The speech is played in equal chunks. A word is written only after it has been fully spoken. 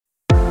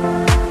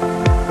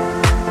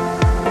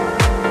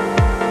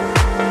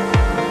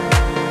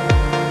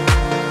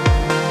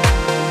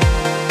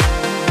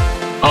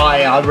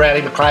I'm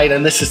Rowdy McLean,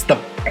 and this is the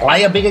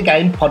Play a Bigger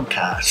Game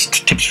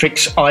podcast. Tips,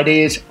 tricks,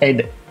 ideas,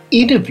 and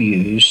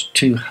interviews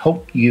to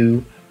help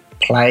you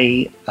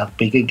play a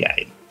bigger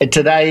game. And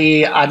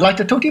today, I'd like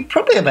to talk to you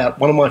probably about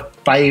one of my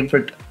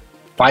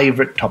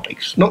favourite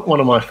topics. Not one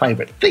of my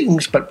favourite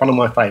things, but one of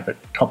my favourite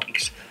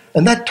topics.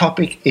 And that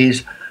topic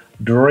is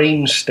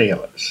dream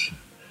stealers.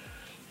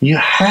 You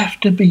have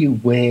to be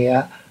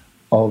aware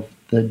of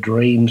the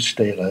dream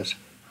stealers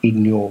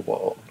in your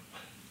world.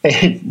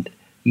 And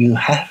you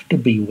have to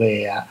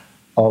beware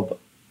of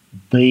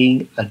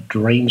being a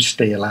dream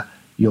stealer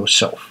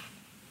yourself.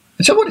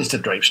 And so what is a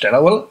dream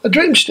stealer? Well, a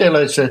dream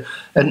stealer is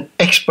an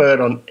expert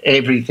on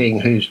everything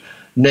who's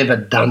never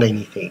done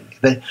anything.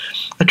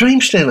 A dream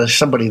stealer is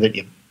somebody that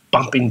you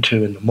bump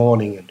into in the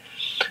morning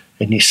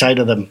and you say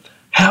to them,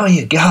 "How are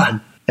you going?"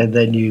 And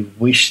then you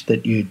wish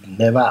that you'd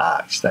never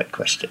asked that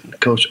question,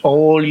 because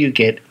all you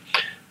get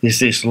is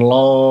this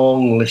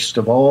long list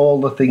of all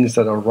the things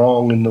that are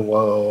wrong in the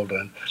world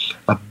and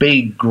a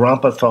big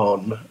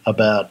grumpathon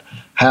about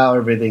how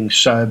everything's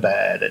so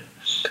bad.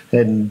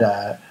 And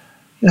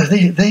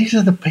these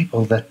are the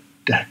people that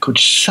could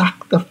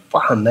suck the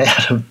fun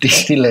out of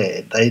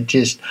Disneyland. They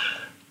just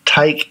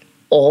take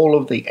all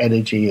of the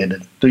energy and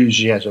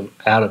enthusiasm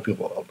out of your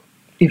world.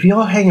 If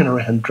you're hanging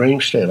around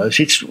dream stealers,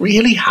 it's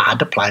really hard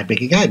to play a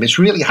bigger game. It's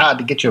really hard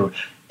to get your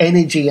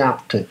energy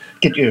up, to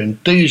get your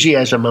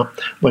enthusiasm up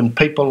when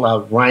people are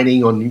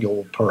raining on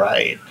your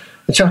parade.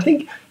 And so I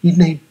think you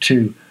need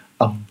to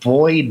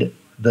avoid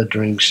the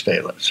dream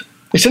stealers.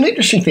 It's an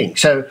interesting thing.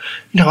 So,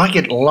 I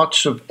get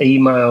lots of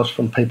emails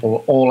from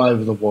people all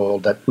over the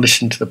world that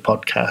listen to the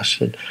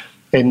podcast.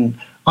 And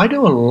I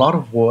do a lot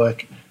of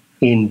work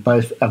in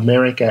both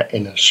America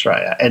and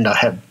Australia. And I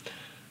have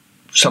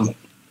some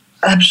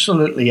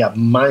absolutely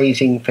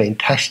amazing,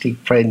 fantastic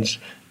friends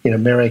in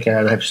America,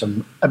 and I have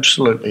some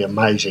absolutely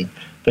amazing,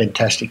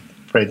 fantastic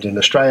friends in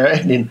Australia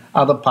and in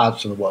other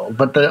parts of the world.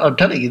 But I'm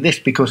telling you this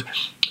because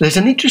there's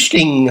an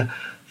interesting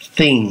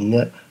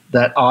thing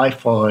that I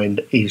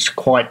find is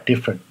quite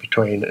different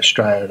between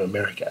Australia and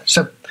America.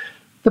 So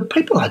the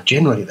people are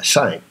generally the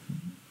same.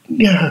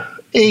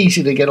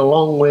 Easy to get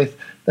along with.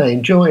 They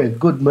enjoy a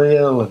good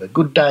meal and a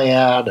good day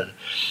out and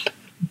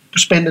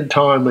spending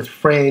time with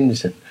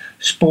friends and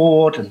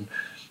sport and,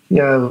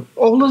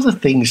 all of the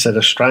things that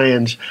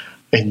Australians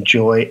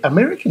enjoy,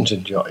 Americans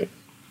enjoy.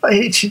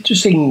 It's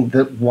interesting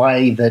the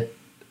way that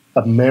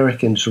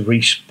Americans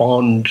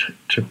respond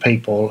to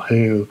people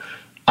who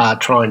are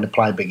trying to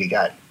play a bigger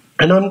game.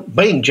 And I'm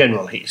being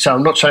general here, so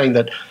I'm not saying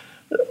that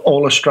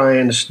all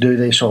Australians do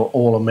this or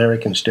all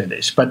Americans do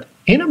this. But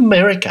in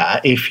America,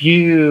 if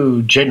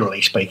you,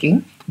 generally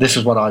speaking, this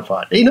is what I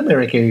find. In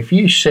America, if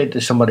you said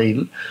to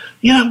somebody,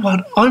 "You know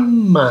what,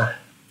 I'm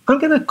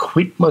going to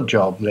quit my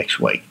job next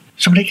week,"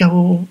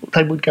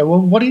 they would go,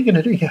 "Well, what are you going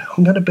to do?" You go,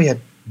 "I'm going to be a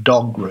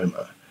dog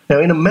groomer." Now,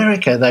 in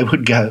America, they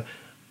would go,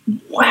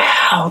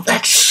 "Wow,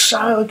 that's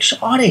so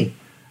exciting.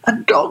 A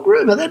dog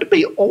groomer, that'd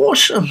be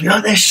awesome.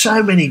 There's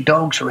so many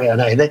dogs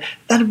around here.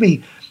 That'd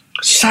be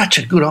such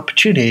a good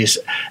opportunity.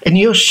 And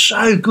you're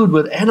so good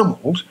with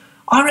animals.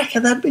 I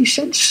reckon that'd be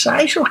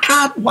sensational. I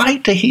can't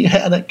wait to hear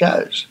how that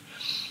goes."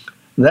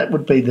 That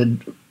would be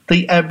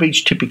the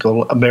average,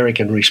 typical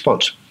American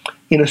response.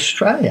 In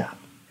Australia,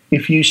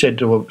 if you said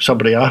to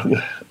somebody, "I'm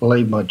going to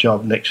leave my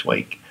job next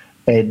week,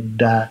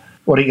 and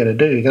what are you going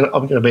to do?"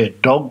 "I'm going to be a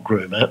dog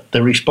groomer,"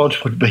 the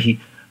response would be,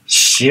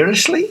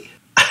 "Seriously?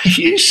 Are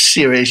you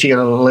serious? You're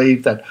going to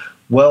leave that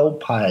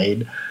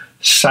well-paid,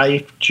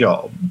 safe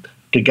job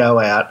to go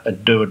out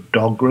and do a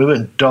dog groom?"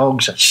 And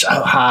dogs are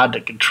so hard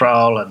to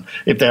control, and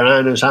if their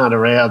owners aren't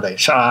around, they're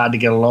so hard to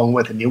get along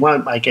with, and you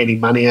won't make any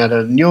money out of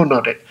it, and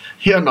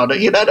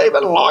you don't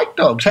even like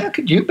dogs. How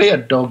could you be a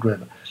dog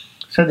groomer?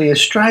 So the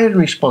Australian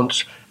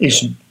response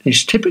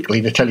is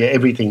typically to tell you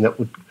everything that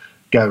would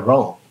go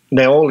wrong.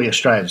 Now, all the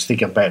Australians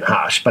think I'm being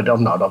harsh, but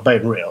I'm not. I'm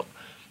being real.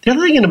 The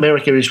other thing in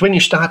America is when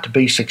you start to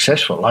be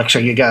successful, like so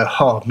you go,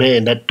 "Oh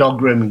man, that dog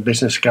grooming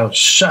business is going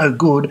so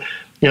good.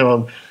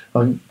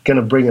 I'm going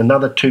to bring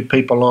another 2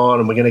 people on,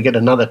 and we're going to get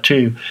another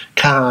 2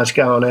 cars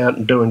going out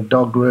and doing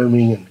dog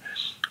grooming, and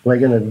we're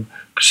going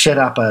to set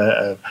up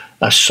a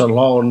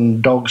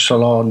salon, dog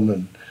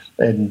salon,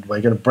 and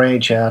we're going to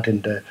branch out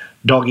into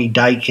doggy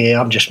daycare."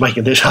 I'm just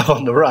making this up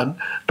on the run.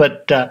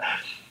 But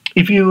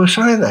if you were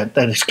saying that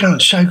it's going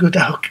so good,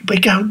 they'll be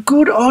going,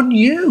 "Good on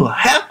you.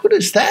 How good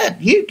is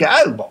that? You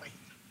go, boy.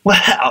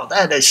 Wow,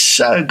 that is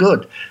so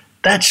good.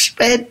 That's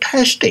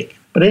fantastic."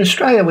 But in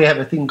Australia, we have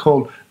a thing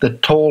called the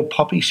tall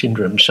poppy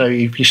syndrome. So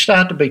if you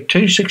start to be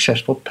too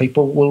successful,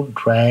 people will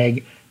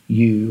drag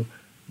you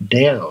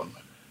down.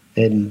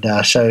 And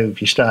so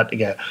if you start to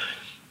go,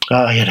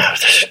 "Oh,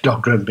 this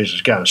dog grooming business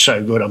is going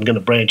so good, I'm going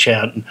to branch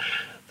out," and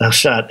they'll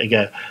start to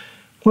go,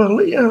 "Well,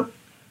 who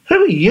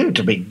are you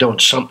to be doing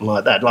something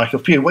like that? Like a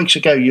few weeks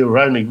ago, you were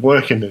only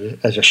working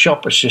as a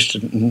shop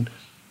assistant," and,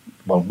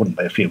 well, it wouldn't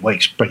be a few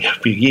weeks, bring a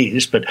few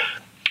years, but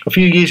a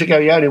few years ago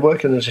you're only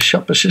working as a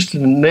shop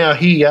assistant, and now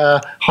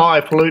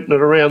highfalutin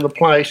it around the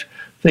place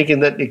thinking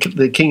that you're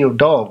the king of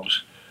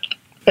dogs.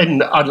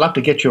 And I'd love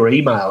to get your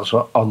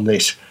emails on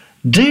this.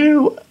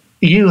 Do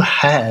you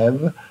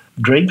have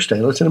dream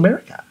stealers in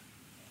America?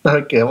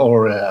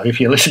 Or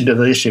if you listen to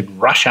this in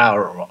Russia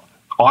or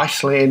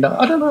Iceland,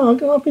 I don't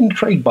know, I'm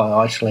intrigued by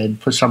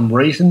Iceland for some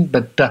reason,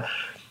 but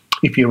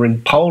if you're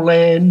in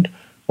Poland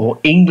or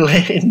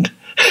England,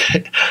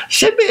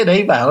 send me an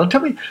email and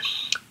tell me,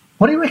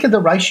 what do you reckon the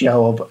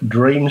ratio of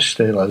dream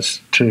stealers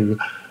to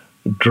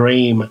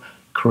dream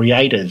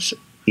creators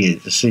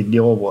is in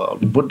your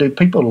world? Do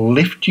people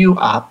lift you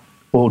up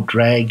or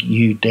drag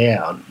you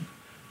down?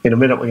 In a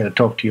minute, we're going to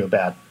talk to you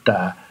about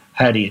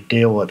how do you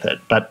deal with it.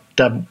 But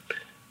I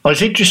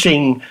was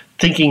interesting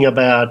thinking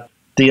about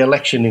the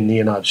election in the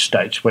United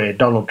States where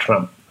Donald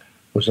Trump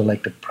was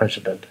elected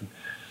president. And,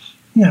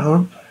 you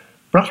know,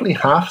 roughly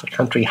half the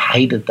country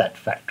hated that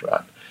fact,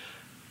 right?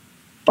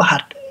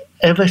 But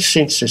ever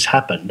since this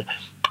happened,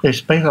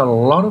 there's been a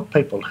lot of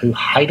people who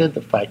hated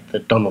the fact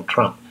that Donald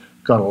Trump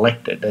got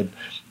elected,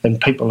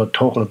 and people are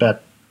talking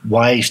about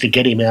ways to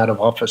get him out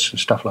of office and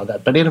stuff like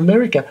that. But in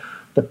America,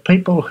 the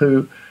people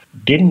who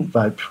didn't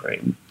vote for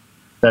him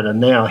that are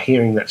now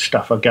hearing that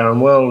stuff are going,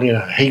 well, you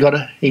know, he got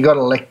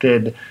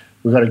elected.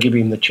 We've got to give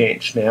him the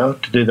chance now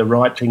to do the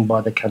right thing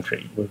by the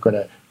country. We've got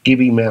to give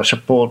him our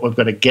support. We've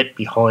got to get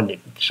behind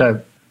him.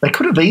 So they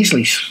could have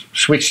easily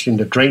switched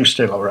into dream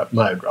stealer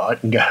mode,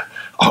 right, and go,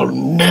 I'll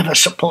never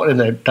support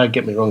him. Don't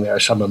get me wrong, there are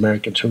some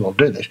Americans who will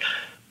do this.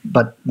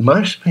 But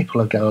most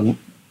people are going,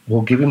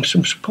 we'll give him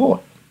some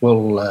support.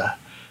 We'll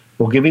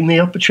give him the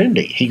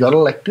opportunity. He got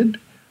elected.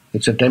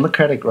 It's a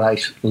democratic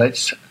race.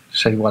 Let's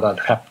see what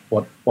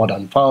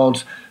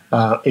unfolds.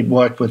 It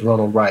worked with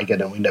Ronald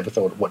Reagan, and we never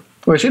thought it would.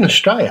 Whereas in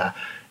Australia,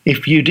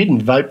 if you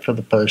didn't vote for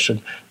the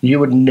person, you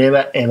would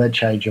never, ever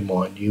change your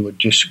mind. You would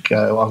just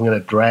go, I'm going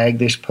to drag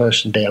this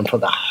person down for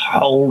the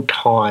whole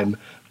time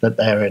that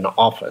they're in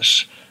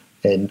office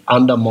and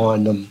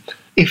undermine them.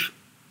 If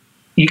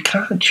you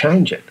can't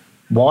change it,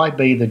 why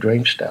be the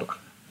dream stealer?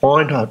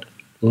 Why not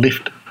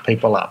lift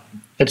people up?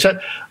 And so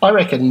I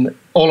reckon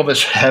all of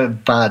us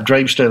have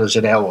dream stealers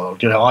in our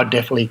world. You know, I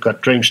definitely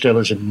got dream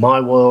stealers in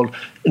my world.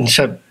 And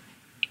so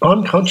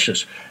I'm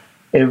conscious.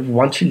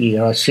 Once a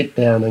year I sit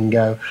down and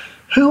go,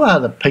 who are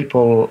the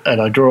people,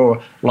 and I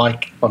draw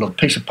like on a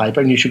piece of paper,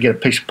 and you should get a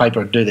piece of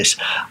paper and do this.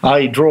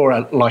 I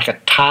draw like a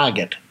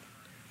target,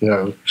 you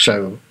know,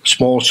 so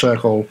small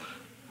circle,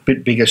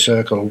 bit bigger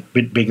circle,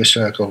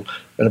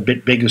 and a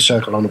bit bigger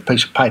circle on a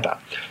piece of paper.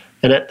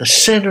 And at the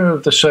centre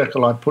of the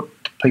circle, I put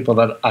the people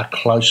that are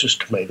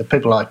closest to me, the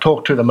people I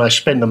talk to the most,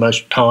 spend the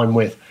most time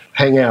with,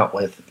 hang out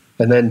with.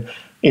 And then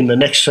in the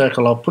next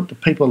circle, I'll put the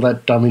people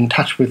that I'm in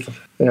touch with,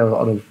 you know,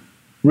 on a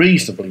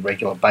reasonably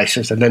regular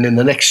basis. And then in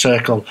the next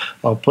circle,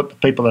 I'll put the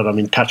people that I'm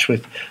in touch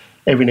with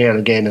every now and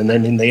again. And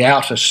then in the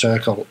outer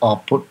circle, I'll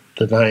put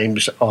the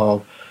names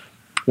of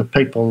the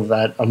people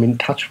that I'm in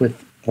touch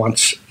with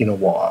once in a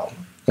while.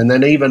 And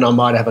then even I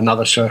might have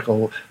another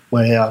circle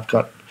where I've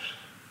got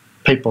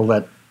people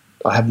that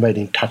I haven't been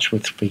in touch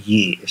with for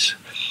years.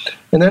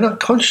 And then I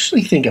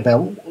consciously think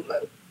about,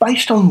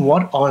 based on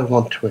what I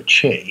want to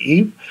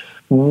achieve,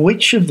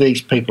 which of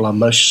these people are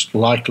most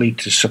likely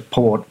to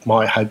support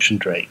my hopes and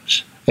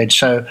dreams. And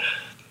so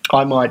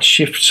I might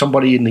shift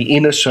somebody in the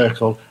inner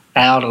circle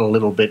out a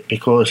little bit,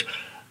 because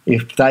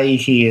if they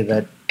hear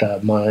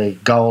that my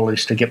goal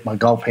is to get my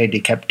golf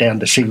handicap down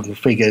to single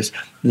figures,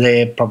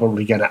 they're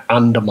probably going to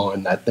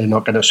undermine that. They're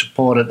not going to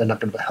support it. They're not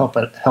going to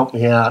help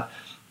me out.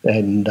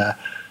 And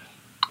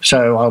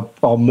so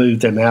I'll move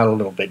them out a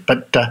little bit.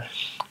 But,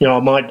 you know, I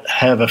might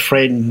have a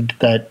friend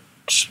that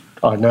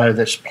I know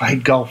that's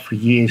played golf for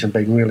years and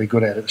been really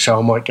good at it. So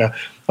I might go,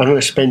 I'm going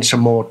to spend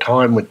some more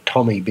time with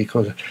Tommy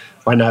because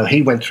I know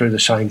he went through the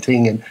same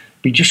thing, and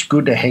it'd be just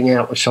good to hang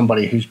out with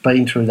somebody who's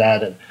been through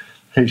that and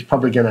who's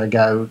probably going to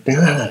go,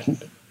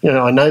 you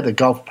know, I know the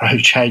golf pro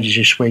changes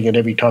your swing, and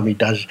every time he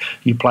does,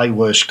 you play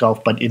worse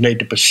golf, but you need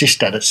to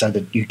persist at it so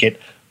that you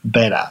get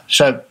better.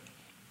 So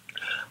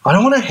I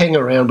don't want to hang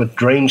around with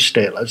dream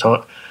stealers.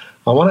 I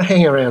want to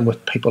hang around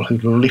with people who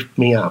lift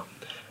me up.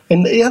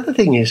 And the other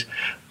thing is,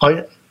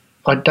 I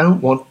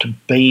don't want to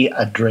be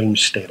a dream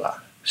stealer.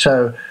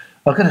 So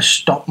I've got to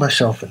stop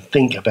myself and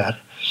think about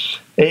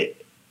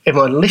it. Am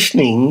I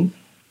listening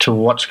to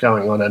what's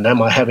going on, and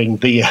am I having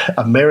the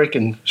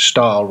American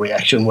style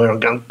reaction where I'm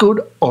going,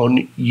 good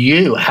on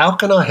you, how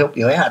can I help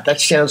you out?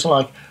 That sounds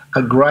like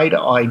a great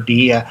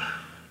idea,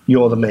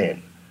 you're the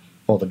man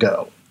or the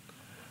girl.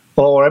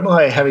 Or am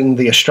I having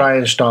the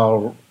Australian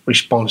style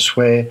response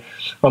where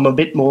I'm a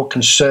bit more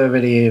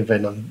conservative,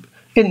 and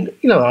you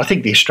know, I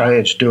think the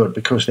Australians do it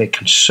because they're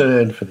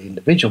concerned for the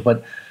individual,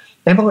 but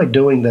am I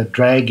doing the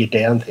drag you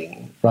down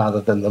thing rather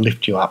than the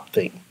lift you up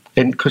thing?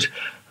 And because,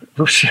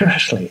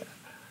 seriously,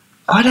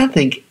 I don't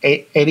think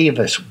any of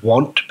us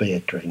want to be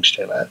a dream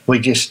stealer. We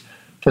just,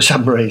 for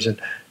some reason,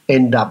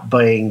 end up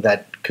being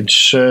that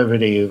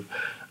conservative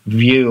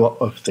view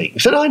of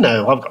things. And I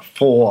know I've got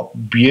 4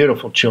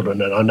 beautiful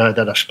children, and I know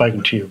that I've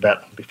spoken to you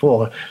about them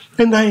before,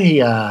 and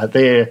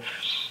they're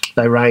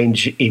They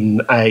range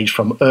in age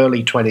from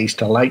early 20s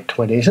to late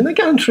 20s, and they're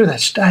going through that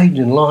stage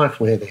in life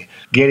where they're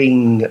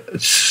getting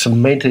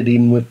cemented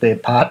in with their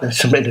partner.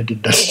 Cemented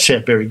in doesn't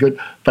sound very good,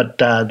 but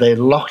they're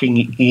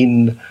locking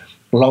in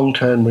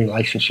long-term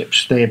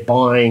relationships. They're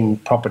buying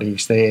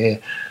properties. They're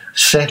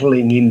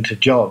settling into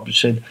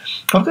jobs. And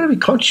I've got to be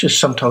conscious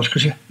sometimes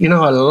because,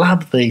 I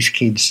love these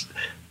kids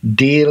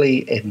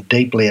dearly and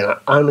deeply, and I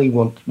only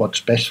want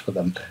what's best for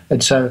them.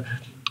 And so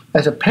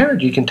as a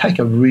parent, you can take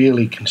a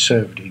really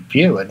conservative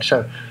view. And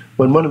so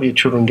when one of your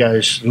children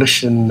goes,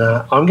 listen,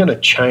 I'm going to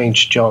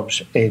change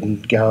jobs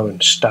and go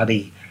and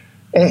study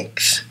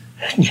X,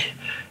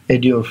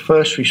 and your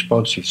first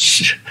response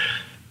is,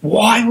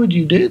 why would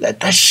you do that?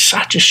 That's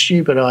such a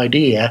stupid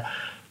idea.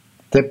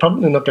 They're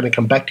probably not going to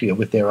come back to you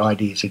with their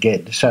ideas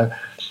again. So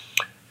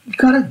you've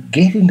got to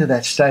get into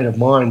that state of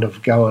mind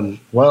of going,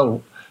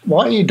 well,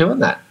 why are you doing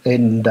that?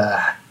 And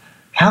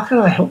how can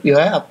I help you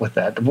out with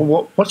that?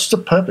 What's the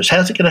purpose?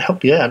 How's it going to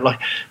help you out? Like,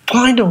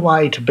 find a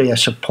way to be a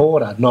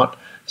supporter, not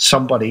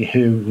somebody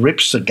who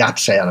rips the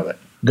guts out of it.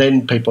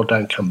 Then people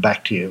don't come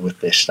back to you with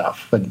their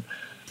stuff. And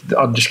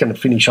I'm just going to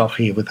finish off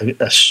here with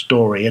a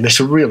story, and it's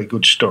a really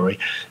good story.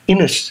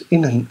 In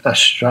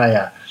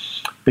Australia,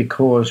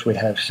 because we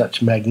have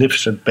such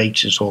magnificent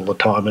beaches all the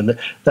time, and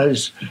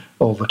those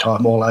all the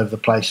time, all over the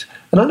place.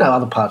 And I know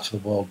other parts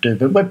of the world do,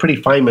 but we're pretty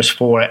famous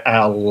for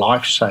our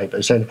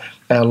lifesavers. And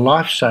our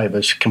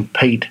lifesavers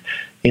compete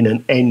in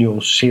an annual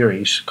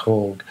series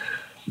called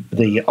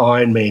the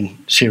Ironman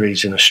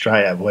series in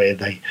Australia, where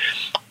they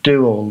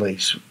do all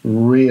these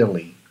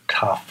really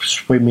tough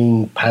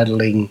swimming,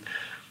 paddling,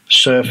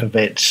 surf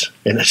events,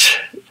 and it's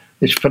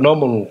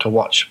phenomenal to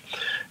watch.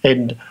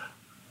 And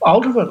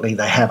ultimately,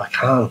 they have a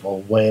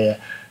carnival where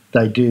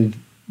they do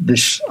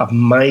this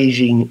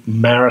amazing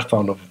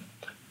marathon of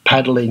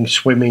paddling,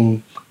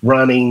 swimming,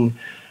 running,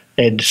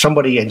 and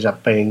somebody ends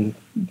up being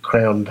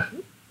crowned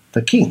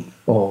the king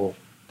or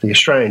the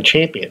Australian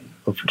champion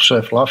of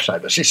surf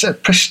lifesavers. It's a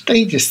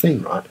prestigious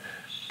thing, right?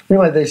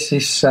 Anyway, there's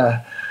this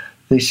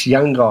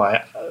young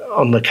guy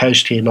on the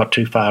coast here, not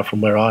too far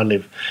from where I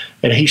live,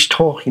 and he's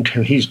talking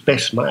to his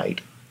best mate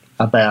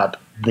about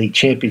the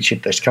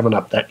championship that's coming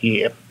up that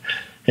year.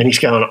 And he's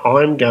going,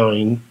 I'm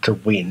going to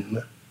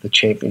win the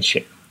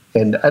championship.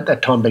 And at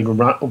that time, being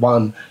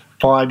won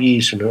 5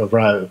 years in a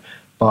row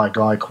by a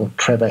guy called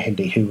Trevor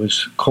Hendy, who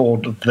was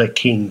called the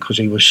king because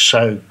he was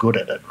so good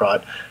at it,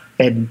 right?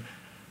 And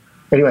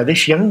anyway,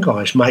 this young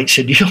guy's mate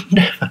said, you'll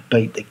never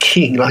beat the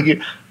king.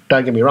 Like,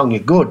 don't get me wrong,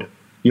 you're good.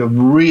 You're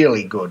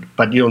really good,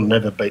 but you'll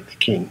never beat the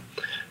king.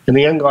 And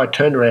the young guy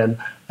turned around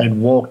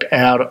and walked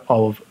out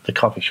of the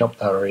coffee shop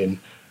they were in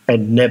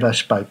and never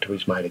spoke to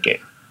his mate again.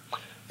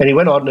 And he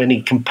went on and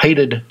he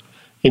competed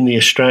in the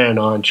Australian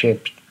Ironman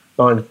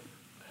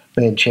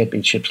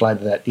Championships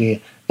later that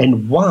year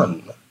and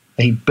won.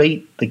 He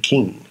beat the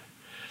king.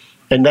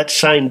 And that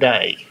same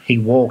day, he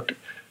walked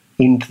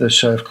into the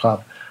surf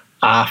club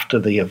after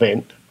the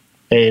event,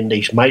 and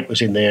his mate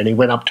was in there, and he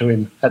went up to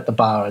him at the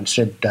bar and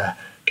said,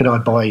 can I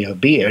buy you a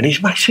beer? And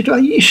his mate said, are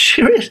you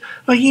serious?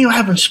 Well, you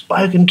haven't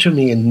spoken to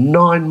me in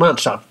 9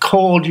 months. I've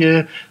called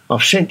you,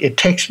 I've sent you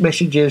text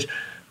messages,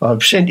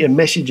 I've sent you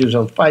messages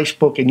on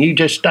Facebook, and you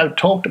just don't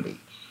talk to me.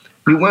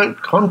 You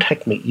won't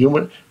contact me.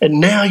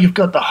 And now you've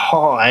got the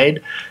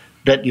hide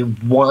that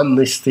you've won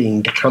this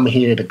thing to come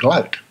here to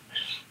gloat.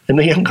 And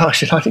the young guy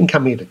said, I didn't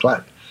come here to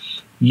gloat.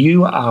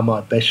 You are my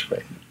best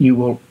friend. You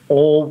will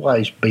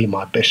always be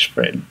my best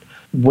friend.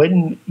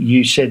 When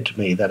you said to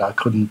me that I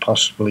couldn't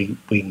possibly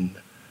win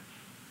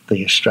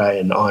the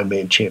Australian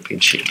Ironman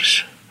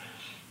Championships,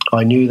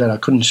 I knew that I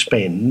couldn't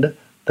spend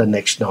the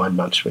next 9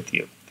 months with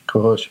you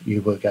because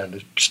you were going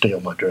to steal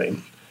my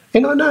dream.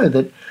 And I know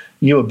that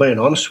you were being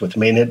honest with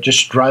me, and it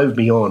just drove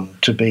me on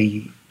to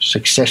be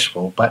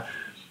successful, but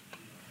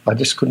I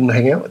just couldn't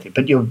hang out with you.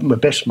 But you're my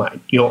best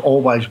mate. You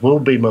always will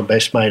be my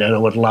best mate, and I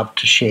would love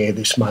to share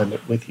this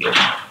moment with you.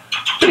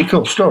 Pretty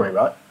cool story,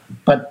 right?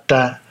 But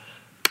the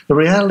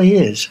reality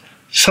is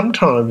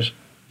sometimes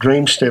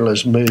dream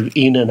stealers move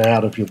in and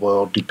out of your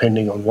world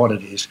depending on what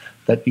it is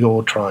that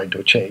you're trying to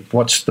achieve.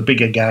 What's the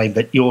bigger game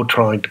that you're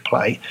trying to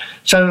play?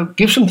 So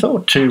give some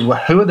thought to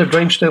who are the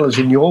dream stealers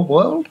in your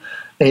world,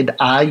 and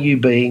are you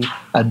being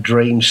a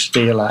dream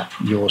stealer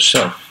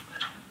yourself?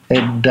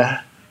 And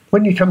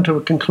when you come to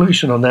a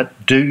conclusion on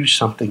that, do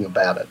something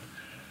about it,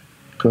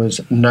 because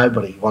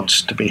nobody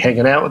wants to be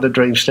hanging out with a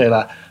dream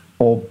stealer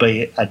or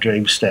be a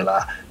dream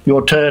stealer.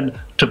 Your turn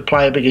to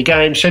play a bigger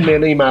game. Send me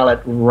an email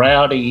at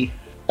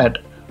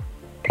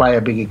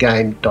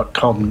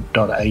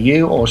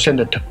rowdy@playabiggergame.com.au or send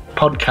it to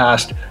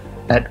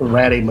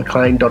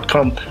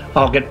podcast@rowdymclean.com.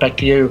 I'll get back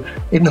to you.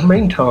 In the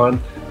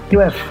meantime, you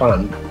have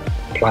fun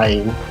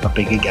playing a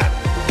bigger game.